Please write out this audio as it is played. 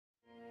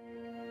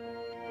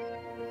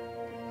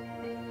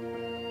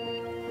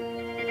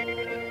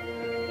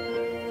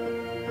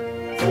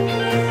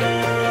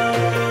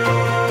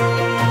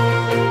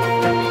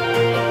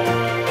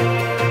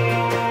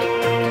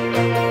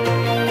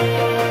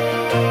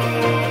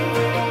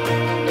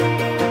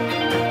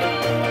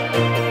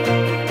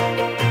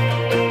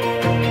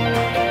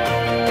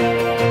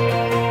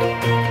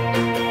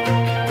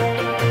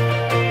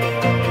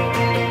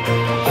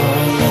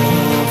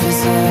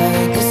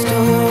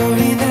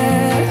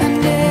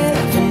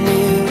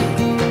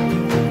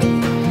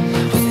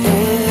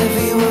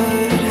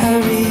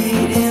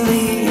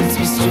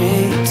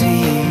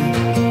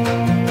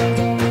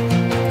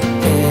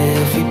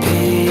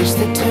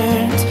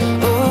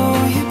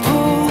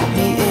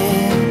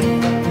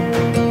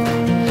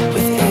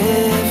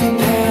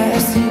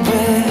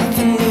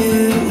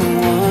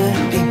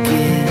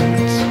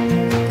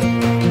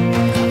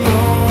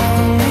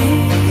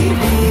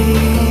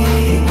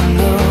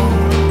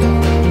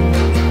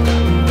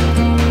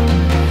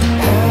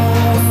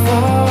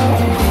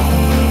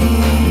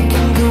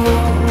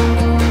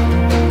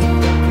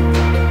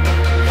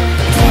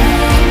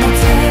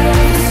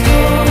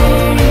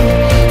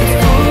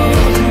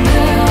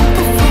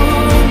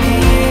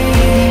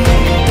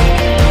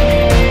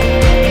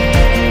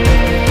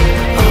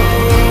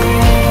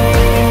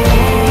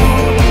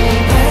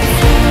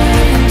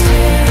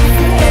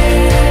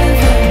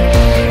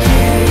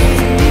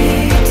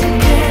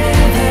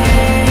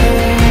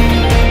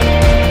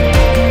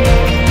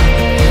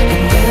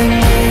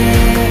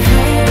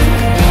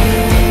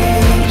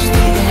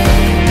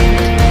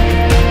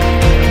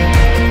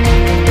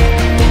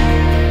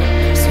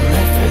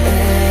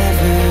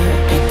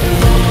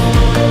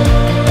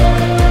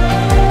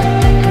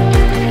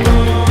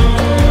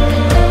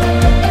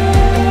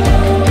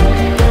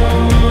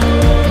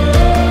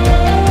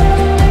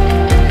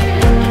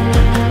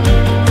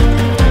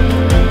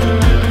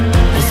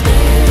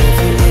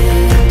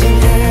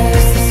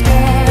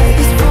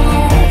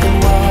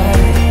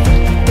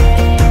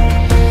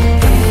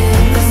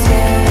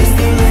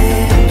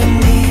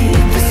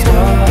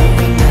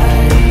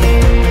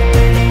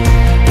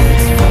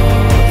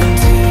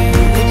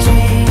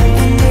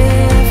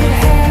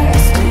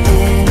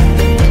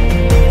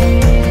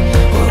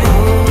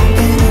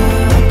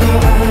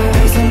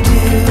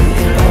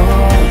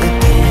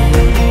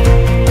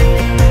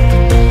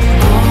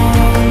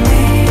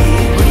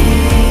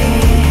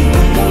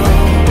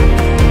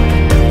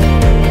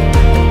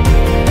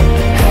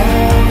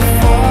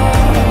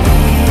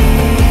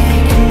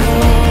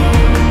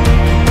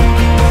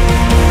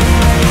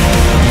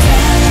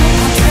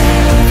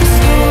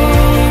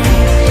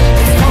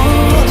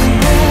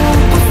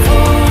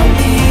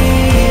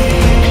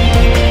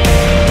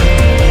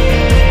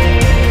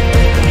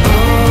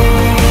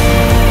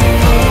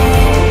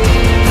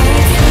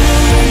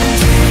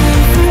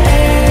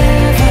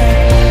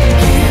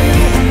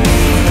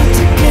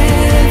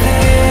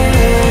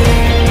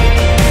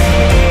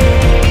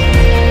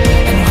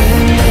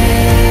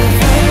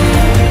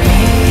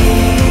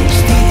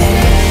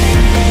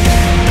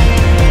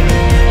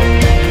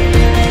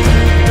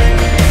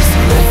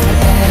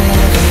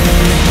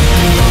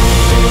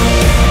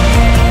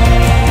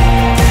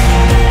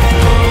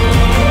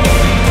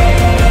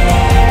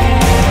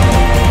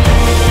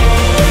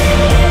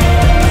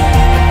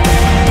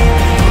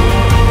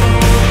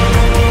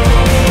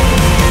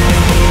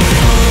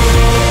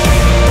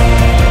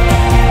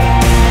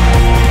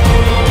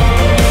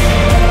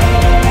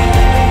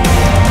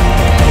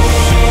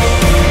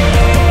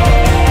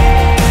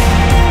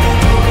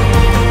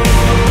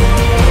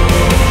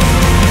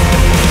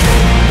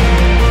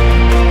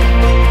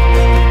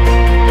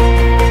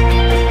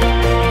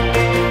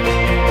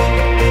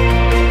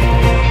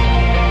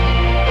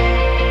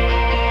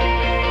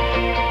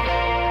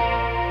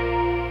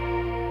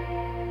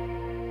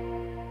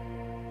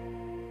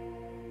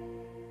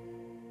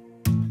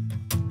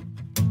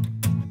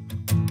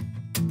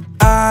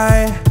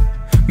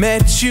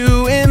met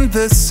you in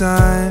the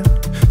sun,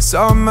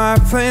 saw my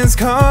plans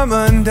come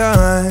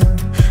undone,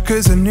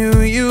 'cause I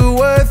knew you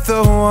were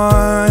the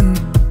one.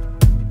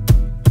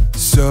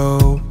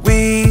 So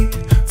we,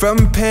 from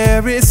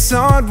Paris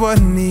on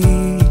one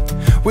knee,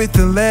 with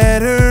a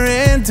letter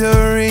and a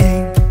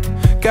ring,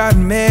 got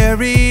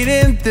married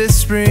in the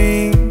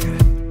spring.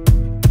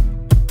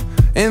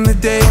 And the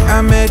day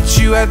I met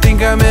you, I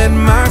think I met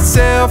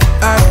myself.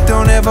 I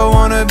don't ever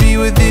wanna be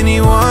with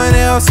anyone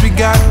else. We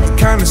got the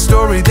kind of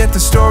story that the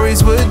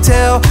stories would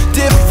tell,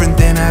 different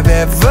than I've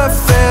ever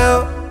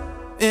felt.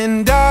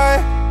 And I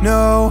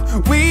know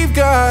we've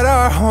got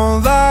our whole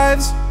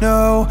lives,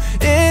 no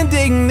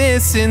ending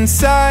this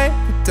inside.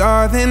 But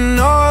darling,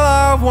 all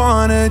I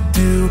wanna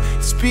do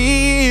is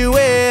be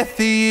with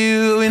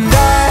you. And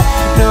I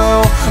know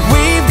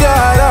we've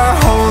got our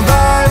whole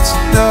lives,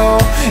 no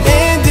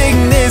ending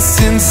this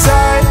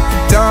inside.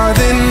 But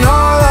darling,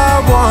 all I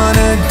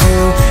wanna do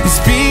is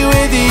be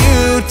with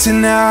you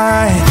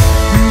tonight.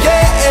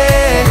 Yeah,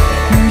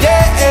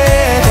 yeah,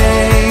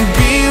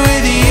 be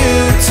with you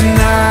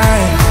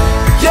tonight.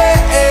 Yeah,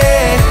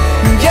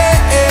 yeah,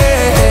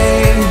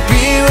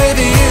 be with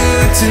you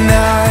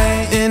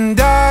tonight. And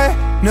I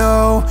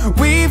know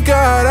we've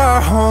got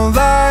our whole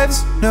lives,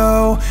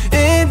 no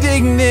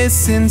ending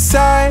this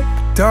inside.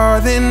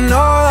 Darling,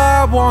 all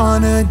I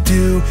wanna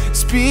do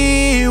is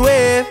be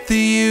with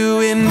you.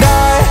 And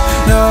I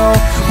know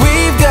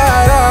we've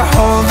got our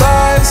whole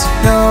lives,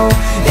 no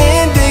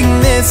ending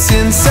this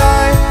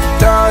inside.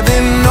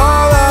 Darling,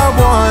 all I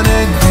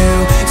wanna do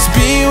is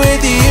be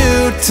with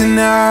you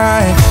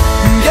tonight.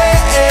 Yeah,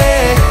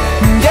 yeah,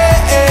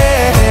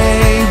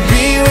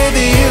 be with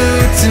you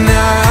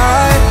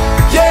tonight.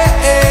 Yeah,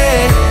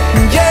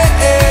 yeah,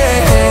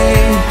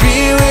 be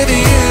with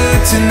you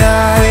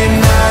tonight. We're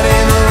not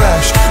in a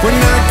rush, we're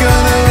not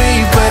gonna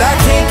leave, but I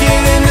can't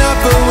get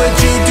enough of what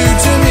you do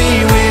to me.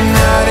 We're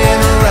not in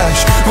a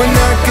rush, we're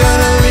not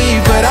gonna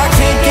leave, but I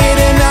can't get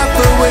enough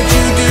of what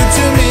you do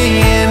to me.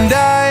 And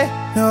I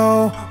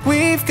know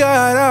we've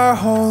got our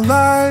whole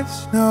lives,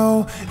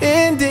 no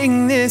ending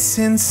this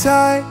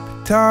inside. But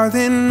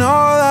darling,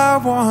 all I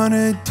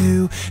wanna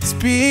do is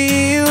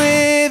be